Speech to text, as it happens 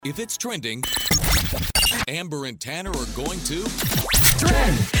If it's trending, Amber and Tanner are going to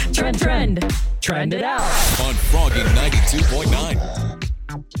Trend it out. on Froggy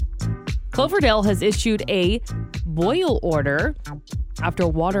 92.9. Cloverdale has issued a boil order after a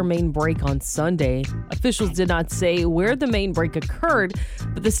water main break on Sunday. Officials did not say where the main break occurred,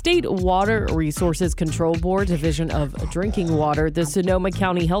 but the State Water Resources Control Board, Division of Drinking Water, the Sonoma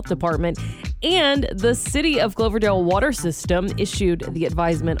County Health Department, and the City of Cloverdale Water System issued the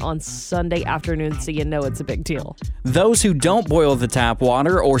advisement on Sunday afternoon, so you know it's a big deal. Those who don't boil the tap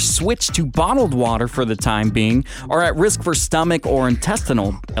water or switch to bottled water for the time being are at risk for stomach or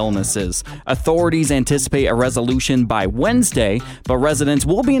intestinal illnesses. Authorities anticipate a resolution by Wednesday, but residents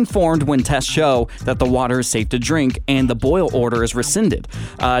will be informed when tests show that the water is safe to drink and the boil order is rescinded.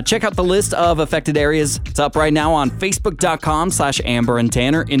 Check out the list of affected areas. It's up right now on Facebook.com/Amber and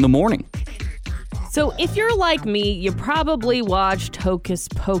Tanner in the morning. So if you're like me, you probably watched Hocus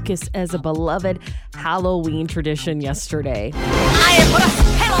Pocus as a beloved Halloween tradition yesterday. I am gonna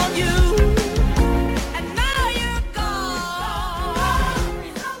hit on you, and now you're gone.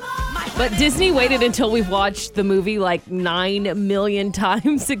 But Disney waited until we've watched the movie like 9 million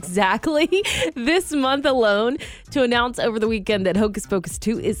times exactly this month alone to announce over the weekend that Hocus Pocus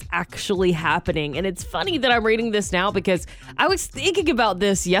 2 is actually happening. And it's funny that I'm reading this now because I was thinking about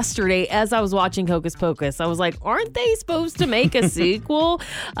this yesterday as I was watching Hocus Pocus. I was like, aren't they supposed to make a sequel?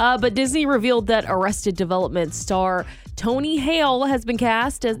 But Disney revealed that Arrested Development star Tony Hale has been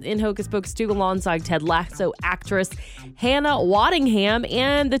cast in Hocus Pocus 2 alongside Ted Lasso actress Hannah Waddingham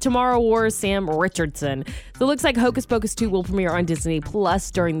and the Tomorrow War's Sam Richardson. So it looks like Hocus Pocus 2 will premiere on Disney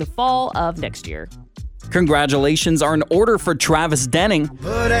Plus during the fall of next year. Congratulations are in order for Travis Denning.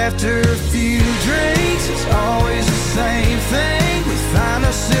 But after a few drinks, it's always the same thing. We find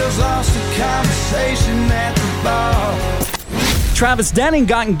ourselves lost in conversation at the bar. Travis Denning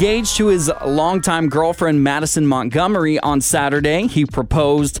got engaged to his longtime girlfriend, Madison Montgomery, on Saturday. He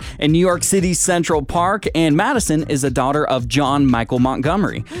proposed in New York City's Central Park, and Madison is a daughter of John Michael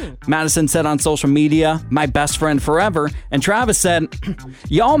Montgomery. Madison said on social media, "My best friend forever," and Travis said,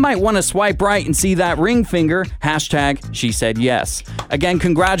 "Y'all might want to swipe right and see that ring finger, hashtag she said yes." Again,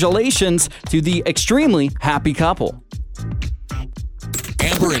 congratulations to the extremely happy couple.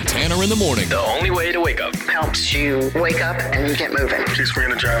 Amber and Tanner in the morning The only way to wake up. Helps you wake up and you get moving. She's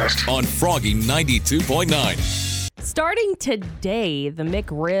re-energized. on Froggy 92.9. Starting today, the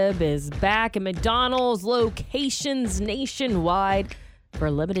McRib is back at McDonald's locations nationwide for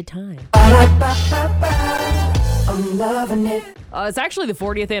a limited time. I'm loving it. It's actually the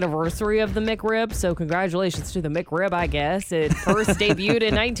 40th anniversary of the McRib, so congratulations to the McRib, I guess. It first debuted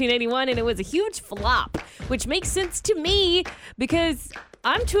in 1981, and it was a huge flop, which makes sense to me because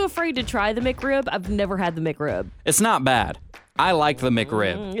I'm too afraid to try the McRib. I've never had the McRib. It's not bad. I like the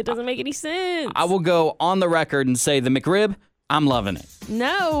McRib. It doesn't make any sense. I will go on the record and say the McRib, I'm loving it.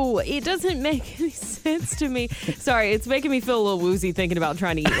 No, it doesn't make any sense to me. Sorry, it's making me feel a little woozy thinking about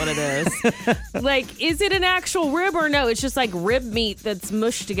trying to eat one of those. Like, is it an actual rib or no? It's just like rib meat that's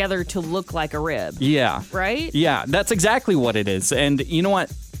mushed together to look like a rib. Yeah. Right? Yeah, that's exactly what it is. And you know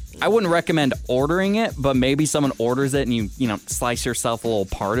what? I wouldn't recommend ordering it, but maybe someone orders it and you slice yourself a little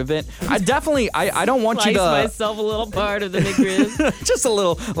part of it. I don't want you to slice myself a little part of the McRib. just a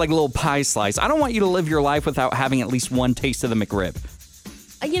little pie slice. I don't want you to live your life without having at least one taste of the McRib.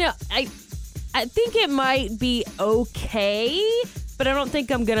 I think it might be okay, but I don't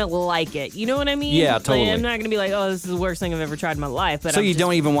think I'm gonna like it. You know what I mean? Yeah, totally. Like, I'm not gonna be like, oh, this is the worst thing I've ever tried in my life. But So you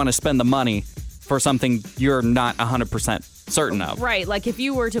don't even want to spend the money for something you're not 100% certain of. Right, like if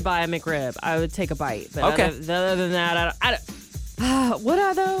you were to buy a McRib, I would take a bite. But Okay. other than that, I don't. Would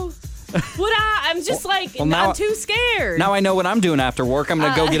I though? Would I? I'm just I'm too scared. Now I know what I'm doing after work. I'm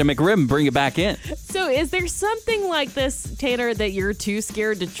going to go get a McRib and bring it back in. So is there something like this, Tanner, that you're too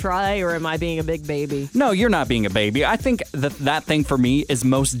scared to try, or am I being a big baby? No, you're not being a baby. I think that thing for me is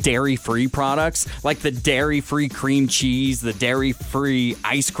most dairy-free products, like the dairy-free cream cheese, the dairy-free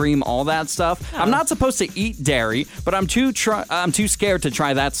ice cream, all that stuff. I'm not supposed to eat dairy, but I'm too scared to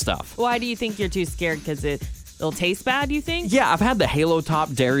try that stuff. Why do you think you're too scared? Because it'll taste bad, you think? Yeah, I've had the Halo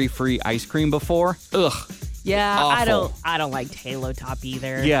Top dairy-free ice cream before. Ugh. Yeah, Awful. I don't like Halo Top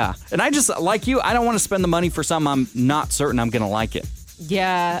either. Yeah, and I just, like you, I don't want to spend the money for something I'm not certain I'm going to like it.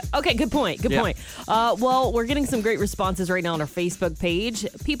 Yeah. Okay, good point. Good Yeah. point. Well, we're getting some great responses right now on our Facebook page.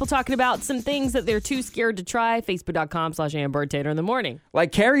 People talking about some things that they're too scared to try. Facebook.com/Amber Tanner in the morning.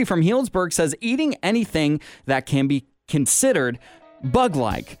 Like Carrie from Healdsburg says, eating anything that can be considered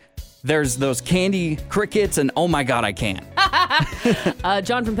bug-like. There's those candy crickets, and oh my God, I can't.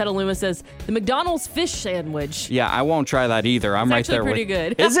 John from Petaluma says, the McDonald's fish sandwich. Yeah, I won't try that either. I'm It's right actually there pretty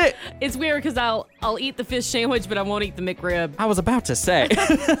with... good. Is it? It's weird because I'll eat the fish sandwich, but I won't eat the McRib. I was about to say.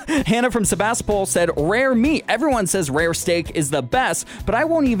 Hannah from Sebastopol said, rare meat. Everyone says rare steak is the best, but I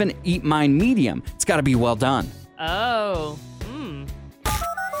won't even eat mine medium. It's got to be well done. Oh.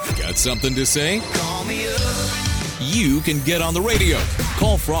 Got something to say? Call me up. You can get on the radio.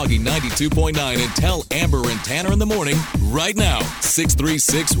 Call Froggy 92.9 and tell Amber and Tanner in the morning right now.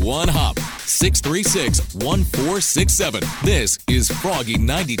 636-1HOP. 636-1467. This is Froggy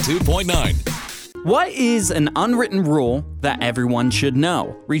 92.9. What is an unwritten rule that everyone should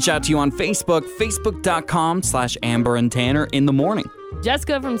know? Reach out to you on Facebook, facebook.com/Amber and Tanner in the morning.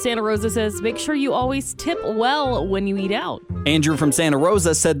 Jessica from Santa Rosa says, make sure you always tip well when you eat out. Andrew from Santa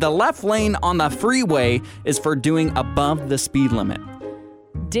Rosa said the left lane on the freeway is for doing above the speed limit.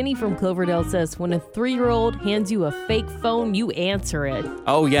 Denny from Cloverdale says, when a 3-year-old hands you a fake phone, you answer it.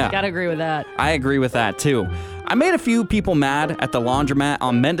 Oh, yeah. Gotta agree with that. I agree with that, too. I made a few people mad at the laundromat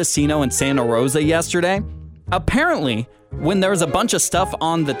on Mendocino and Santa Rosa yesterday. Apparently, when there's a bunch of stuff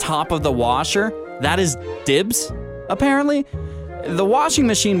on the top of the washer, that is dibs, apparently. The washing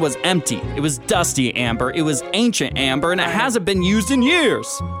machine was empty. It was dusty, Amber. It was ancient, Amber, and it hasn't been used in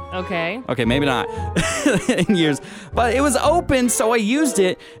years. Okay. Okay, maybe not in years. But it was open, so I used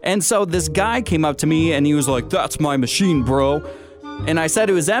it. And so this guy came up to me, and he was like, that's my machine, bro. And I said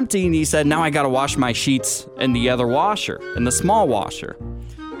it was empty, and he said, now I got to wash my sheets in the other washer, in the small washer.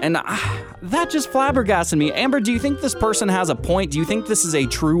 And that just flabbergasted me. Amber, do you think this person has a point? Do you think this is a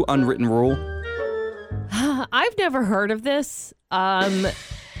true unwritten rule? I've never heard of this. How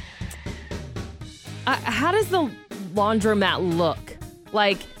does the laundromat look?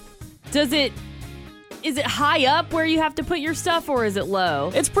 Like, is it high up where you have to put your stuff, or is it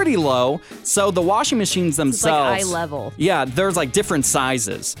low? It's pretty low. So the washing machines themselves. It's like eye level. Yeah, there's like different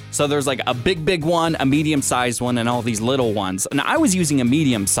sizes. So there's like a big one, a medium-sized one, and all these little ones. And I was using a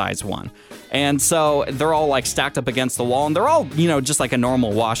medium-sized one. And so they're all like stacked up against the wall, and they're all, just like a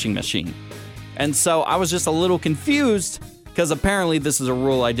normal washing machine. And so I was just a little confused because apparently this is a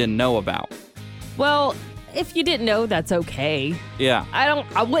rule I didn't know about. Well, if you didn't know, that's okay. Yeah.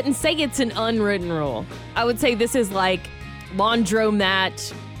 I wouldn't say it's an unwritten rule. I would say this is like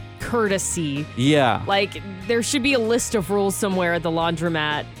laundromat courtesy. Yeah. Like, there should be a list of rules somewhere at the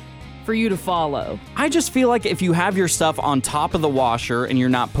laundromat for you to follow. I just feel like if you have your stuff on top of the washer and you're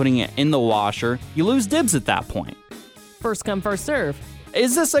not putting it in the washer, you lose dibs at that point. First come, first serve.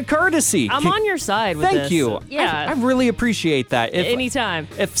 Is this a courtesy? I'm on your side with this. Thank you. Yeah. I really appreciate that. Anytime.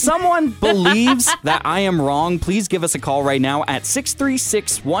 If someone believes that I am wrong, please give us a call right now at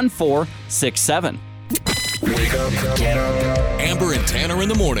 636-1467. Wake up, get up. Amber and Tanner in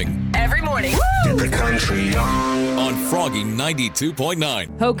the morning Every morning. Get the country on. on Froggy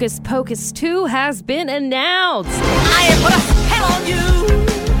 92.9. Hocus Pocus 2 has been announced. I have put a spell on you,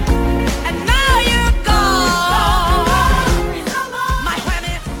 and now you're gone. My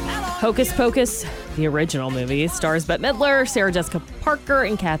whammy fell on Hocus Pocus, the original movie, stars Bette Midler, Sarah Jessica Parker,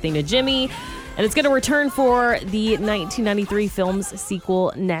 and Kathy Najimy. And it's going to return for the 1993 film's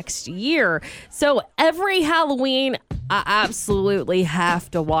sequel next year. So every Halloween, I absolutely have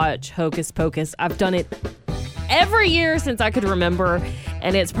to watch Hocus Pocus. I've done it every year since I could remember,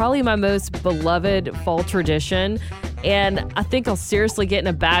 and it's probably my most beloved fall tradition. And I think I'll seriously get in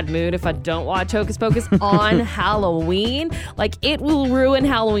a bad mood if I don't watch Hocus Pocus on Halloween. Like, it will ruin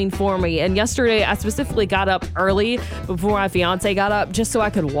Halloween for me. And yesterday, I specifically got up early before my fiance got up just so I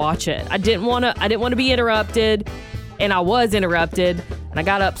could watch it. I didn't want to be interrupted, and I was interrupted, and I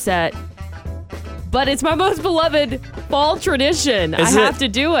got upset. But it's my most beloved fall tradition. I have to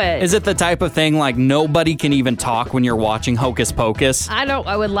do it. Is it the type of thing like nobody can even talk when you're watching Hocus Pocus?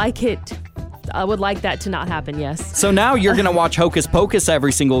 I would like it. I would like that to not happen, yes. So now you're going to watch Hocus Pocus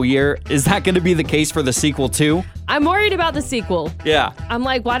every single year. Is that going to be the case for the sequel too? I'm worried about the sequel. Yeah. I'm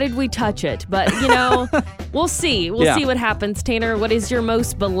like, why did we touch it? But, we'll see. We'll see what happens. Tanner, what is your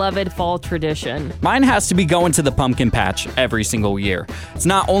most beloved fall tradition? Mine has to be going to the pumpkin patch every single year. It's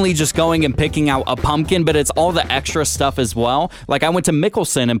not only just going and picking out a pumpkin, but it's all the extra stuff as well. Like, I went to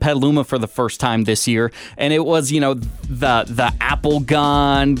Mickelson and Petaluma for the first time this year, and it was, the apple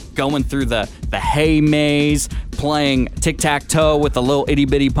gun, going through the hay maze, playing tic-tac-toe with the little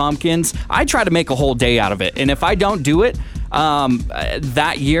itty-bitty pumpkins. I try to make a whole day out of it, and if I don't do it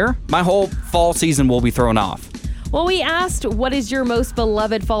that year, my whole fall season will be thrown off. Well, we asked, what is your most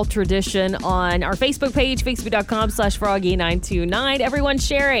beloved fall tradition on our Facebook page, facebook.com/Froggy929. Everyone's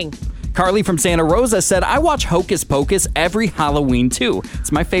sharing. Carly from Santa Rosa said, I watch Hocus Pocus every Halloween too.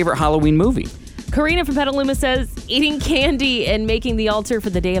 It's my favorite Halloween movie. Karina from Petaluma says, eating candy and making the altar for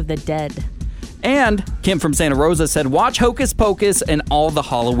the Day of the Dead. And Kim from Santa Rosa said, watch Hocus Pocus in all the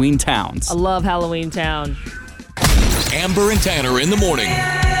Halloween towns. I love Halloween Town. Amber and Tanner in the morning.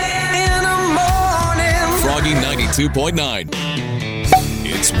 Froggy 92.9.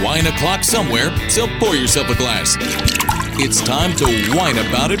 It's wine o'clock somewhere, so pour yourself a glass. It's time to whine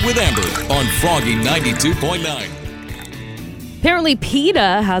about it with Amber on Froggy 92.9. Apparently,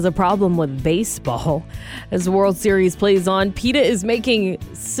 PETA has a problem with baseball. As the World Series plays on, PETA is making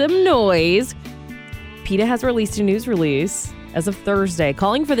some noise. PETA has released a news release as of Thursday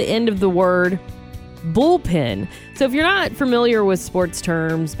calling for the end of the word bullpen. So if you're not familiar with sports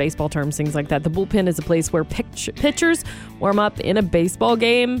terms, baseball terms, things like that, the bullpen is a place where pitchers warm up in a baseball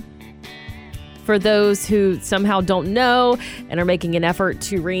game. For those who somehow don't know and are making an effort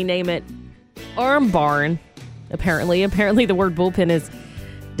to rename it Arm Barn, apparently the word bullpen is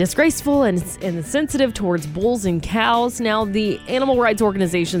disgraceful and insensitive towards bulls and cows. Now, the animal rights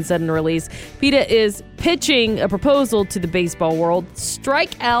organization said in a release, PETA is pitching a proposal to the baseball world,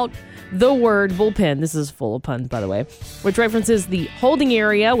 strike out the word bullpen, this is full of puns, by the way, which references the holding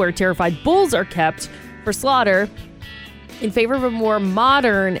area where terrified bulls are kept for slaughter, in favor of a more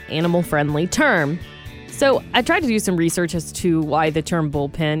modern, animal-friendly term. So I tried to do some research as to why the term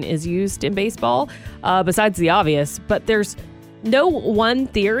bullpen is used in baseball, besides the obvious, but there's no one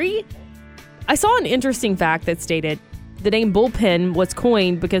theory. I saw an interesting fact that stated the name bullpen was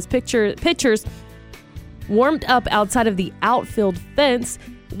coined because pitchers warmed up outside of the outfield fence,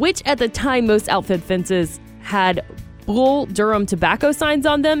 which at the time most outfield fences had Bull Durham tobacco signs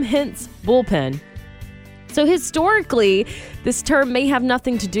on them, hence bullpen. So historically, this term may have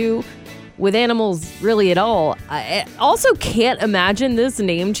nothing to do with animals really at all. I also can't imagine this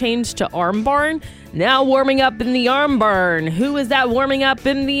name change to Arm Barn. Now warming up in the Arm Barn. Who is that warming up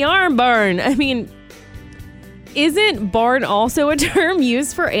in the Arm Barn? I mean, isn't barn also a term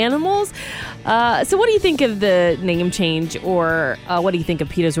used for animals? So what do you think of the name change, or what do you think of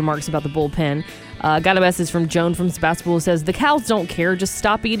PETA's remarks about the bullpen? Got a message from Joan from Sebastopol who says, the cows don't care, just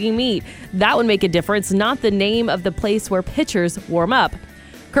stop eating meat. That would make a difference, not the name of the place where pitchers warm up.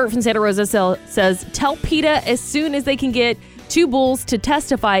 Kurt from Santa Rosa says, tell PETA as soon as they can get two bulls to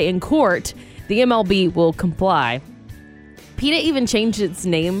testify in court, the MLB will comply. PETA even changed its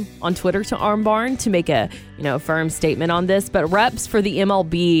name on Twitter to Arm Barn to make a firm statement on this, but reps for the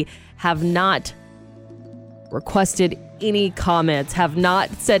MLB have not requested any comments, have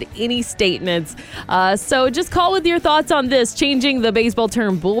not said any statements. So just call with your thoughts on this, changing the baseball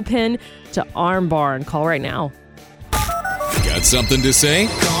term bullpen to Arm Barn. Call right now. Got something to say?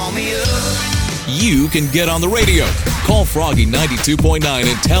 Call me up. You can get on the radio. Call Froggy 92.9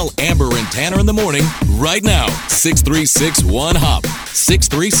 and tell Amber and Tanner in the morning right now. 636-1HOP.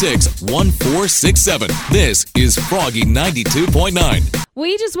 636-1467. This is Froggy 92.9.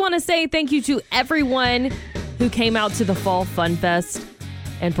 We just want to say thank you to everyone who came out to the Fall Fun Fest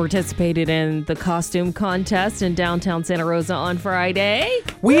and participated in the costume contest in downtown Santa Rosa on Friday.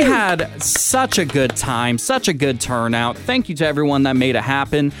 We had such a good time, such a good turnout. Thank you to everyone that made it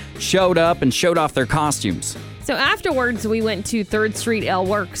happen, showed up, and showed off their costumes. So afterwards, we went to 3rd Street L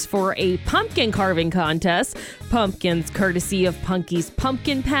Works for a pumpkin carving contest. Pumpkins courtesy of Punky's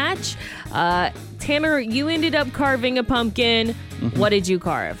Pumpkin Patch. Tanner, you ended up carving a pumpkin. Mm-hmm. What did you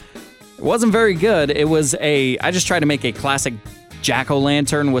carve? It wasn't very good. I just tried to make a classic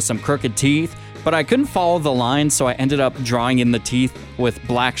jack-o'-lantern with some crooked teeth, but I couldn't follow the line, so I ended up drawing in the teeth with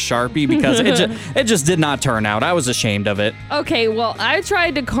black Sharpie because it just did not turn out. I was ashamed of it. Okay, well, I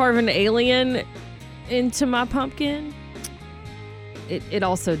tried to carve an alien into my pumpkin. It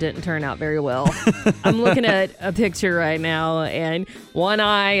also didn't turn out very well. I'm looking at a picture right now, and one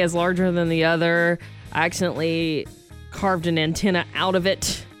eye is larger than the other. I accidentally carved an antenna out of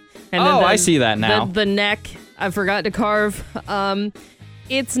it. And then I see that now. The neck, I forgot to carve.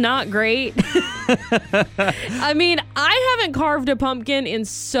 It's not great. I mean, I haven't carved a pumpkin in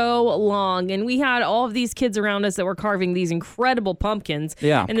so long, and we had all of these kids around us that were carving these incredible pumpkins.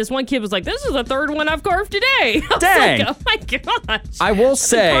 Yeah. And this one kid was like, this is the third one I've carved today. I Dang. was like, oh my gosh. I will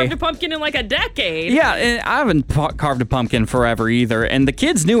say, I haven't carved a pumpkin in like a decade. Yeah, and I haven't carved a pumpkin forever either. And the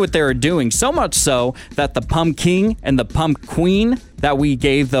kids knew what they were doing, so much so that the pumpkin and the pump queen that we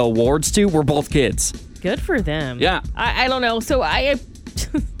gave the awards to were both kids. Good for them. Yeah. I don't know. So I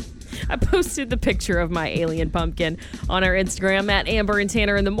posted the picture of my alien pumpkin on our Instagram at Amber and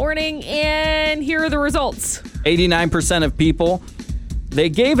Tanner in the morning, and here are the results. 89% of people, they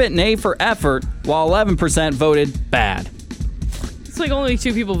gave it an A for effort, while 11% voted bad. This like only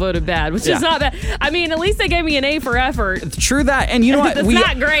 2 people voted bad, which is not bad. I mean, at least they gave me an A for effort. True that. And you know what? That's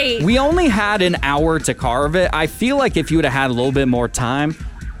not great. We only had an hour to carve it. I feel like if you would have had a little bit more time,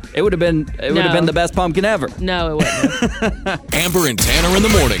 it would have been the best pumpkin ever. No, it wouldn't. Amber and Tanner in the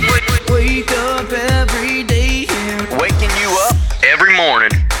morning. Wake up every day here. Waking you up every morning.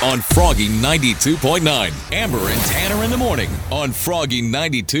 On Froggy 92.9. Amber and Tanner in the morning on Froggy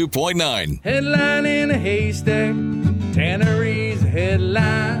 92.9. Headline in a haystack, Tannery's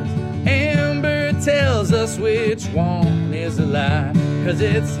headlines. Amber tells us which one is a lie, 'cause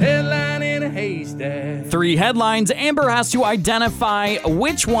it's headline in a haystack. 3 headlines. Amber has to identify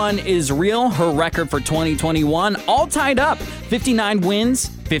which one is real. Her record for 2021 all tied up. 59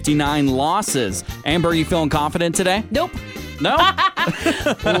 wins, 59 losses. Amber, are you feeling confident today? Nope. No?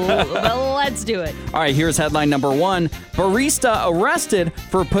 Well, let's do it. All right, here's headline number 1. Barista arrested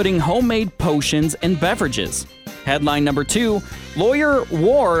for putting homemade potions in beverages. Headline number 2. Lawyer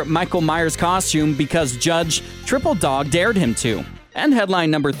wore Michael Myers costume because Judge Triple Dog dared him to. And headline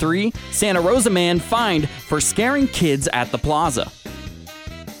number 3. Santa Rosa man fined for scaring kids at the plaza.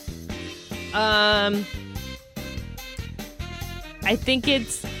 I think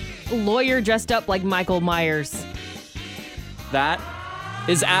it's lawyer dressed up like Michael Myers. That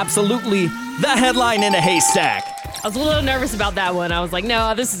is absolutely the headline in a haystack. I was a little nervous about that one. I was like,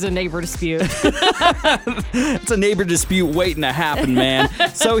 no, this is a neighbor dispute. It's a neighbor dispute waiting to happen, man.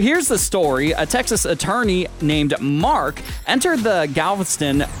 So here's the story. A Texas attorney named Mark entered the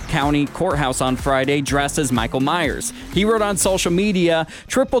Galveston County Courthouse on Friday dressed as Michael Myers. He wrote on social media,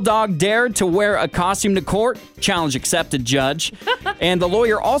 "Triple Dog dared to wear a costume to court. Challenge accepted, Judge." And the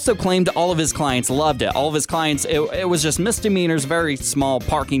lawyer also claimed all of his clients loved it. All of his clients, it was just misdemeanors, very small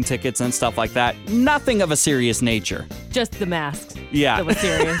parking tickets and stuff like that. Nothing of a serious nature. Just the masks. Yeah. That was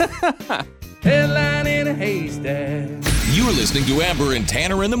serious. Headline in a haystack. You're listening to Amber and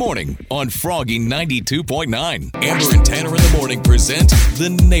Tanner in the morning on Froggy 92.9. Amber and Tanner in the morning present The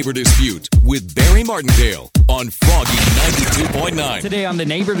Neighbor Dispute with Barry Martindale on Froggy 92.9. Today on The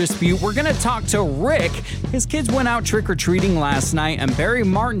Neighbor Dispute, we're going to talk to Rick. His kids went out trick-or-treating last night, and Barry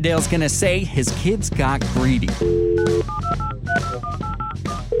Martindale's going to say his kids got greedy.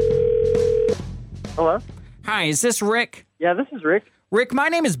 Hello? Hi, is this Rick? Yeah, this is Rick. Rick, my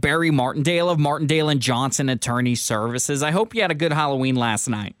name is Barry Martindale of Martindale and Johnson Attorney Services. I hope you had a good Halloween last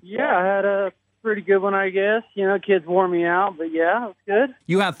night. Yeah, I had a pretty good one, I guess. You know, kids wore me out, but yeah, it was good.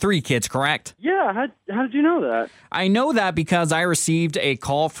 You have 3 kids, correct? Yeah, how did you know that? I know that because I received a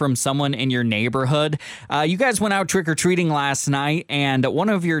call from someone in your neighborhood. You guys went out trick-or-treating last night, and one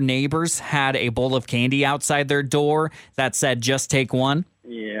of your neighbors had a bowl of candy outside their door that said, "Just take one."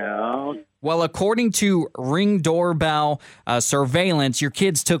 Yeah. Well, according to Ring doorbell surveillance, your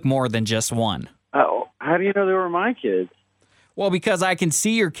kids took more than just one. Oh, how do you know they were my kids? Well, because I can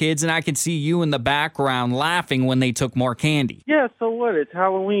see your kids and I can see you in the background laughing when they took more candy. Yeah, so what? It's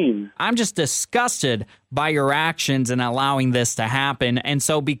Halloween. I'm just disgusted by your actions and allowing this to happen. And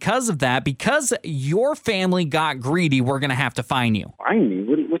so because of that, because your family got greedy, we're going to have to fine you. Fine me?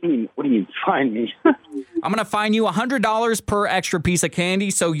 What do you mean fine me? I'm going to fine you $100 per extra piece of candy.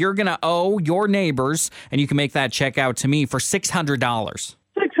 So you're going to owe your neighbors, and you can make that check out to me for $600.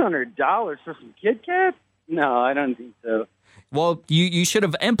 $600 for some Kit Kats? No, I don't think so. Well, you should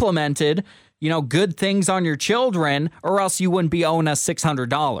have implemented, good things on your children, or else you wouldn't be owing us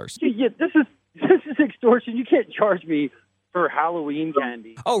 $600. Yeah, this is extortion. You can't charge me for Halloween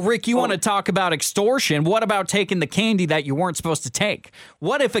candy. Oh, Rick, you want to talk about extortion? What about taking the candy that you weren't supposed to take?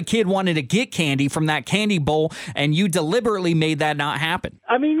 What if a kid wanted to get candy from that candy bowl and you deliberately made that not happen?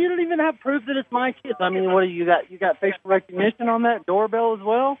 I mean, you don't even have proof that it's my kids. I mean, what do you got? You got facial recognition on that doorbell as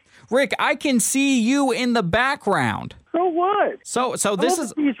well? Rick, I can see you in the background. So what? So this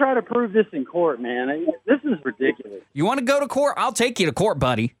is... You try to prove this in court, man. This is ridiculous. You want to go to court? I'll take you to court,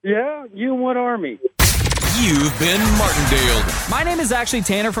 buddy. Yeah? You and what army? You've been Martindale. My name is actually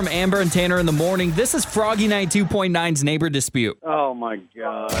Tanner from Amber and Tanner in the Morning. This is Froggy 92.9's Neighbor Dispute. Oh, my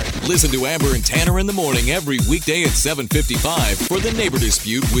God. Listen to Amber and Tanner in the morning every weekday at 7:55 for The Neighbor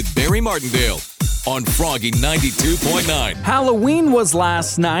Dispute with Barry Martindale on Froggy 92.9. Halloween was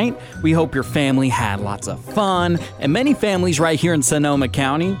last night. We hope your family had lots of fun. And many families right here in Sonoma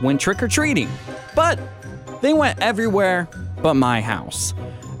County went trick-or-treating. But they went everywhere but my house.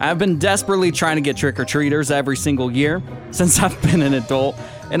 I've been desperately trying to get trick-or-treaters every single year since I've been an adult,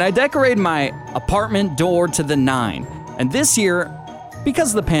 and I decorated my apartment door to the 9. And this year,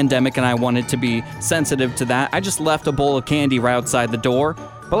 because of the pandemic and I wanted to be sensitive to that, I just left a bowl of candy right outside the door.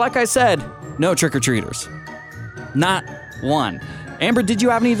 But like I said, no trick-or-treaters. Not one. Amber, did you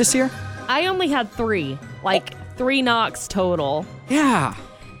have any this year? I only had 3. 3 knocks total. Yeah.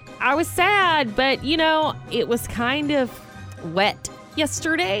 I was sad, but, it was kind of wet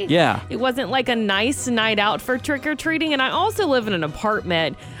yesterday. Yeah. It wasn't like a nice night out for trick-or-treating, and I also live in an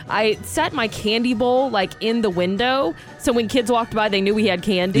apartment. I set my candy bowl, in the window, so when kids walked by, they knew we had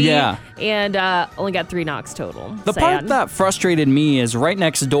candy. Yeah. And only got 3 knocks total. The part that frustrated me is right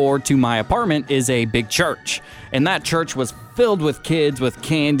next door to my apartment is a big church, and that church was filled with kids with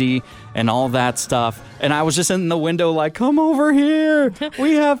candy and all that stuff. And I was just in the window like, come over here.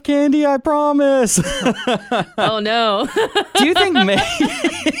 We have candy, I promise. Oh, no. Do you think maybe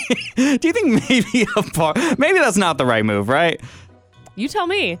that's not the right move, right? You tell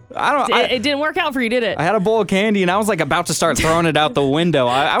me. It didn't work out for you, did it? I had a bowl of candy, and I was about to start throwing it out the window.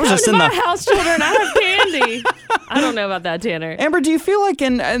 I was just in my the house, children. I have candy. I don't know about that, Tanner. Amber, do you feel like,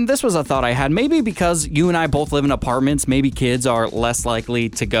 and this was a thought I had, maybe because you and I both live in apartments, maybe kids are less likely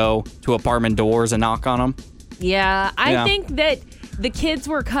to go to apartment doors and knock on them? Yeah, I think that the kids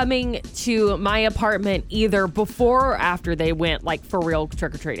were coming to my apartment either before or after they went, for real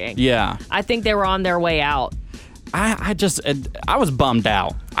trick-or-treating. Yeah. I think they were on their way out. I was bummed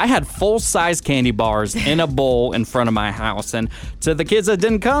out. I had full-size candy bars in a bowl in front of my house, and to the kids that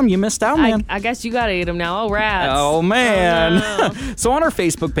didn't come, you missed out, man. I guess you gotta eat them now. Oh, rats. Oh, man. Oh, no. So on our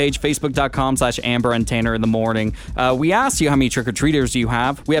Facebook page, facebook.com/Amber and Tanner in the morning, we asked you how many trick-or-treaters you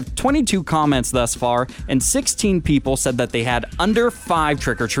have. We have 22 comments thus far, and 16 people said that they had under 5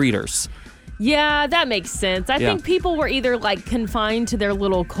 trick-or-treaters. Yeah, that makes sense. I think people were either confined to their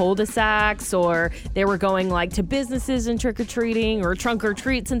little cul-de-sacs, or they were going to businesses and trick-or-treating or trunk or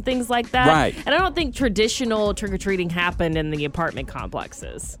treats and things like that. Right. And I don't think traditional trick-or-treating happened in the apartment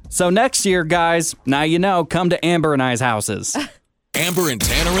complexes. So next year, guys, now you know, come to Amber and I's houses. Amber and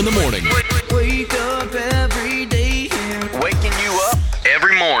Tanner in the morning. Wake up every day. Waking you up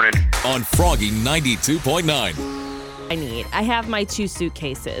every morning. On Froggy 92.9. I have my 2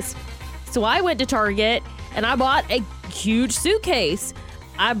 suitcases. So I went to Target and I bought a huge suitcase.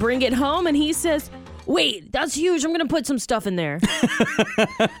 I bring it home and he says, wait, that's huge. I'm going to put some stuff in there.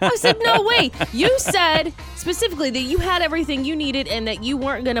 I said, no, wait. You said specifically that you had everything you needed and that you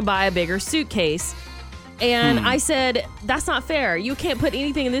weren't going to buy a bigger suitcase. And I said, that's not fair. You can't put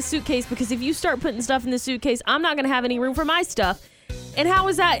anything in this suitcase because if you start putting stuff in this suitcase, I'm not going to have any room for my stuff. And how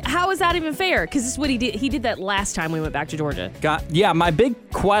is that even fair? Because this is what he did. He did that last time we went back to Georgia. My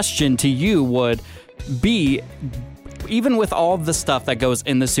big question to you would be, even with all the stuff that goes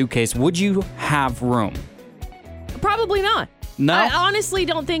in the suitcase, would you have room? Probably not. No? I honestly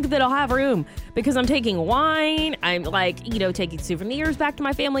don't think that I'll have room because I'm taking wine. I'm taking souvenirs back to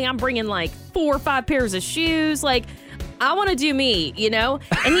my family. I'm bringing 4 or 5 pairs of shoes. I want to do me, And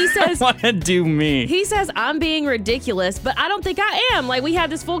he says, I want to do me. He says, I'm being ridiculous, but I don't think I am. We had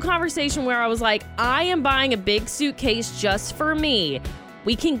this full conversation where I was like, I am buying a big suitcase just for me.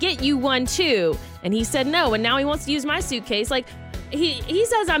 We can get you one too. And he said no, and now he wants to use my suitcase. He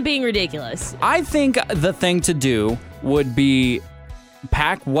says I'm being ridiculous. I think the thing to do would be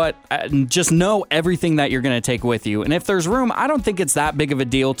pack just know everything that you're going to take with you. And if there's room, I don't think it's that big of a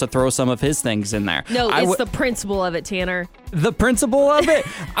deal to throw some of his things in there. No, it's the principle of it, Tanner. The principle of it?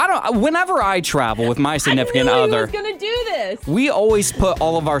 Whenever I travel with my significant I knew other, he was going to do this. we always put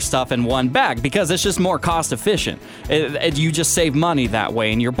all of our stuff in one bag because it's just more cost efficient. You just save money that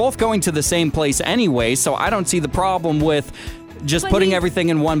way. And you're both going to the same place anyway, so I don't see the problem with just putting everything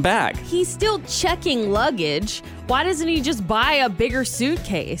in one bag. He's still checking luggage. Why doesn't he just buy a bigger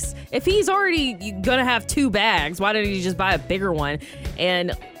suitcase? If he's already gonna have 2 bags, why didn't he just buy a bigger one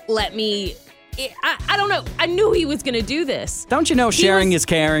and let me... I don't know. I knew he was going to do this. Don't you know sharing is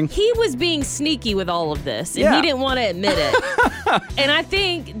caring? He was being sneaky with all of this, and he didn't want to admit it. And I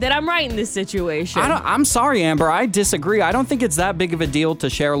think that I'm right in this situation. I'm sorry, Amber. I disagree. I don't think it's that big of a deal to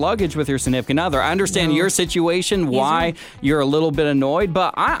share luggage with your significant other. I understand your situation, why you're a little bit annoyed,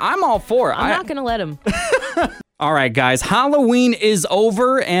 but I'm all for it. I'm not going to let him. All right, guys, Halloween is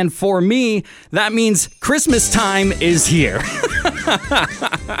over, and for me, that means Christmas time is here.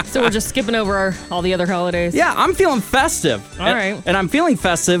 So we're just skipping over all the other holidays? Yeah, I'm feeling festive. All right. And I'm feeling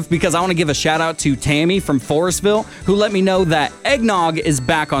festive because I want to give a shout out to Tammy from Forestville, who let me know that eggnog is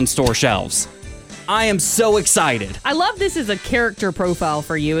back on store shelves. I am so excited. I love this as a character profile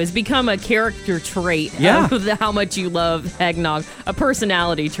for you. It's become a character trait of how much you love eggnog, a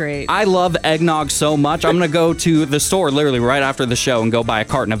personality trait. I love eggnog so much. I'm going to go to the store literally right after the show and go buy a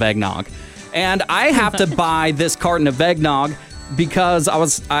carton of eggnog. And I have to buy this carton of eggnog because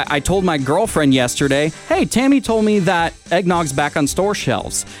I told my girlfriend yesterday, hey, Tammy told me that eggnog's back on store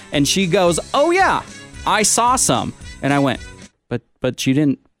shelves. And she goes, oh, yeah, I saw some. And I went, but you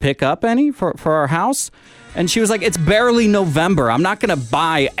didn't pick up any for our house? And she was like, it's barely November. I'm not going to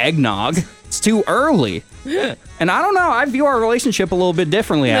buy eggnog. It's too early. And I don't know. I view our relationship a little bit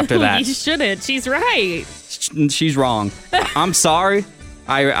differently after that. You shouldn't. She's right. She's wrong. I'm sorry.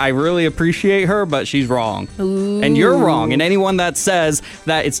 I really appreciate her, but she's wrong. Ooh. And you're wrong. And anyone that says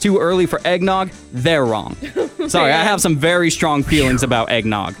that it's too early for eggnog, they're wrong. Sorry, I have some very strong feelings about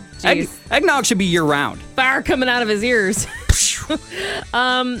eggnog. Eggnog should be year-round. Fire coming out of his ears.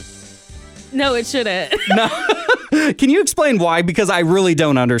 No, it shouldn't. No. Can you explain why? Because I really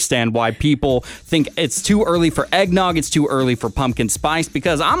don't understand why people think it's too early for eggnog, it's too early for pumpkin spice,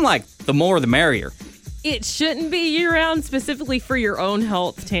 because I'm like, the more the merrier. It shouldn't be year-round specifically for your own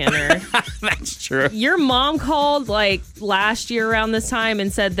health, Tanner. That's true. Your mom called like last year around this time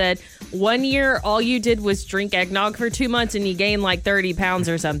and said that 1 year all you did was drink eggnog for 2 months and you gained like 30 pounds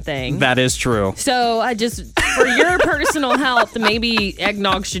or something. That is true. So I just, for your personal health, maybe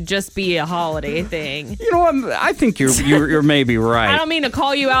eggnog should just be a holiday thing. You know what? I think you're maybe right. I don't mean to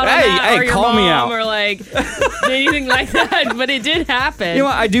call you out on that or your call mom me out. or like anything like that, but it did happen. You know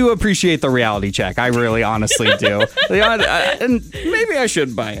what? I do appreciate the reality check. I really honestly do. And maybe I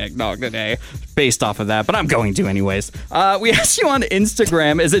should buy eggnog today based off of that, but I'm going to anyways. We asked you on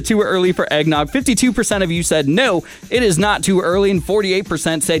Instagram, is it too early for eggnog? 52% of you said no, it is not too early, and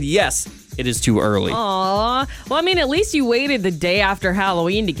 48% said yes, it is too early. Aw. Well, I mean, at least you waited the day after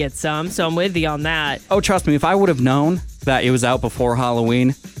Halloween to get some, so I'm with you on that. Oh, trust me, if I would have known that it was out before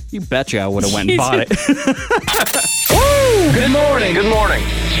Halloween, you betcha I would have went and bought it. Woo! Good morning. Good morning.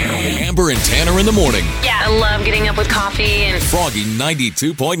 Amber and Tanner in the morning. Yeah, I love getting up with coffee and Froggy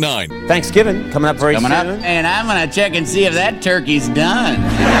 92.9. Thanksgiving coming up very soon. And I'm going to check and see if that turkey's done.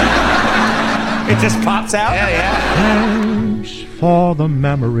 It just pops out? Yeah. Thanks for the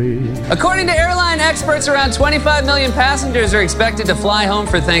memory. According to airline experts, around 25 million passengers are expected to fly home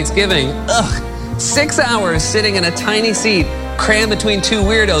for Thanksgiving. Ugh, 6 hours sitting in a tiny seat, crammed between two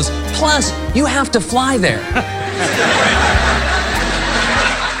weirdos. Plus, you have to fly there.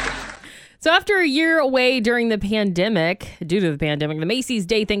 So after a year away due to the pandemic, the Macy's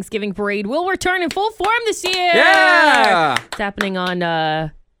Day Thanksgiving Parade will return in full form this year. Yeah! It's happening on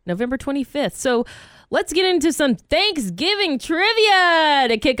November 25th. So let's get into some Thanksgiving trivia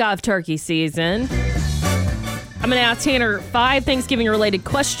to kick off turkey season. I'm going to ask Tanner 5 Thanksgiving-related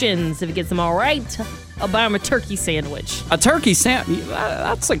questions. If he gets them all right, I'll buy him a turkey sandwich. A turkey sandwich?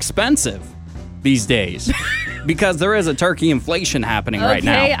 That's expensive these days. Because there is a turkey inflation happening right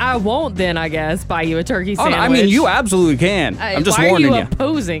now. Okay, I won't then, I guess, buy you a turkey sandwich. I mean, you absolutely can. I'm just warning you. Why are you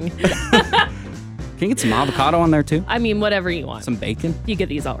opposing? Can you get some avocado on there, too? I mean, whatever you want. Some bacon? You get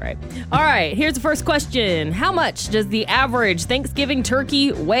these all right. All right, here's the first question. How much does the average Thanksgiving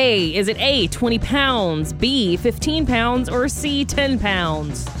turkey weigh? Is it A, 20 pounds, B, 15 pounds, or C, 10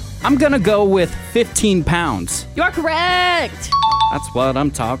 pounds? I'm going to go with 15 pounds. You are correct. That's what I'm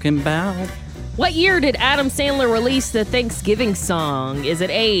talking about. What year did Adam Sandler release the Thanksgiving song? Is it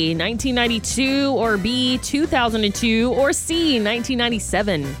A, 1992, or B, 2002, or C,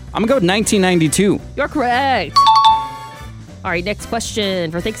 1997? I'm going to go with 1992. You're correct. All right, next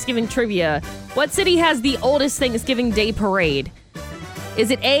question for Thanksgiving trivia. What city has the oldest Thanksgiving Day parade? Is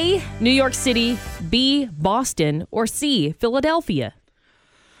it A, New York City, B, Boston, or C, Philadelphia?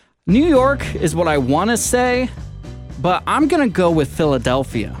 New York is what I want to say, but I'm going to go with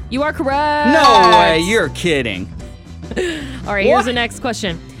Philadelphia. You are correct. No way, you're kidding. All right, here's the next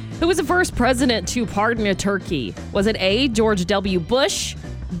question. Who was the first president to pardon a turkey? Was it A, George W. Bush,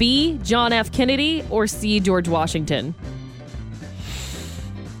 B, John F. Kennedy, or C, George Washington?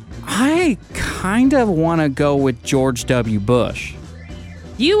 I kind of want to go with George W. Bush.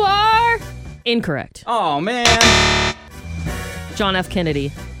 You are incorrect. Oh, man. John F.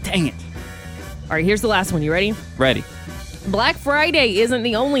 Kennedy. Dang it. All right, here's the last one. You ready? Ready. Black Friday isn't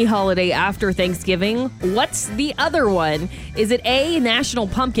the only holiday after Thanksgiving. What's the other one? Is it A, National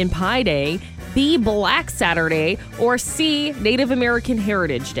Pumpkin Pie Day, B, Black Saturday, or C, Native American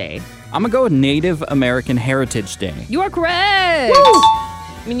Heritage Day? I'm going to go with Native American Heritage Day. You are correct. Woo!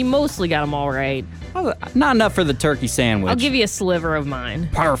 I mean, you mostly got them all right. Oh, not enough for the turkey sandwich. I'll give you a sliver of mine.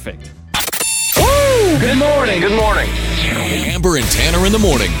 Perfect. Woo! Good morning. Good morning. Amber and Tanner in the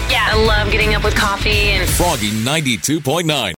morning. yeah, I love getting up with coffee and Froggy 92.9.